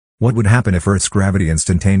What would happen if Earth's gravity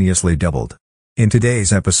instantaneously doubled? In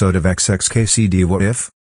today's episode of XXkcd What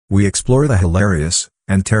If? We explore the hilarious,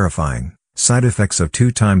 and terrifying, side effects of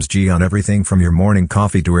 2 times G on everything from your morning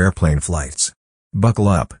coffee to airplane flights. Buckle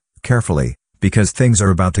up, carefully, because things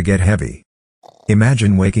are about to get heavy.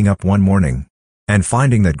 Imagine waking up one morning, and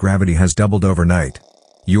finding that gravity has doubled overnight.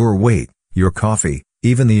 Your weight, your coffee,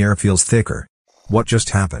 even the air feels thicker. What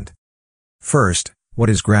just happened? First,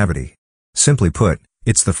 what is gravity? Simply put,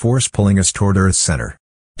 it's the force pulling us toward Earth's center.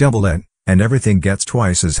 Double it, and everything gets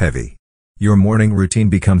twice as heavy. Your morning routine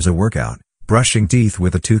becomes a workout, brushing teeth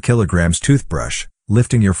with a 2 kilograms toothbrush,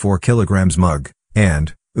 lifting your 4 kilograms mug,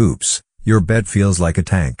 and, oops, your bed feels like a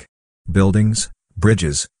tank. Buildings,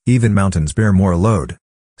 bridges, even mountains bear more load.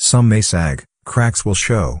 Some may sag, cracks will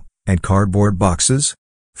show, and cardboard boxes?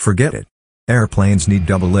 Forget it. Airplanes need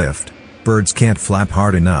double lift, birds can't flap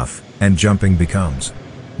hard enough, and jumping becomes,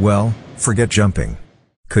 well, forget jumping.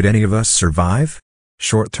 Could any of us survive?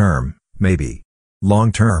 Short term, maybe.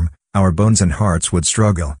 Long term, our bones and hearts would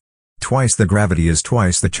struggle. Twice the gravity is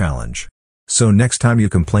twice the challenge. So next time you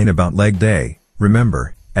complain about leg day,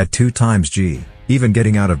 remember, at 2 times G, even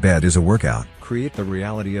getting out of bed is a workout. Create the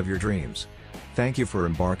reality of your dreams. Thank you for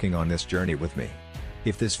embarking on this journey with me.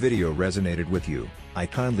 If this video resonated with you, I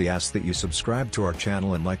kindly ask that you subscribe to our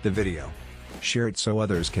channel and like the video. Share it so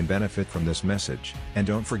others can benefit from this message, and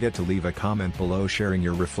don't forget to leave a comment below sharing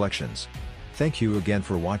your reflections. Thank you again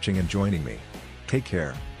for watching and joining me. Take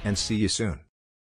care, and see you soon.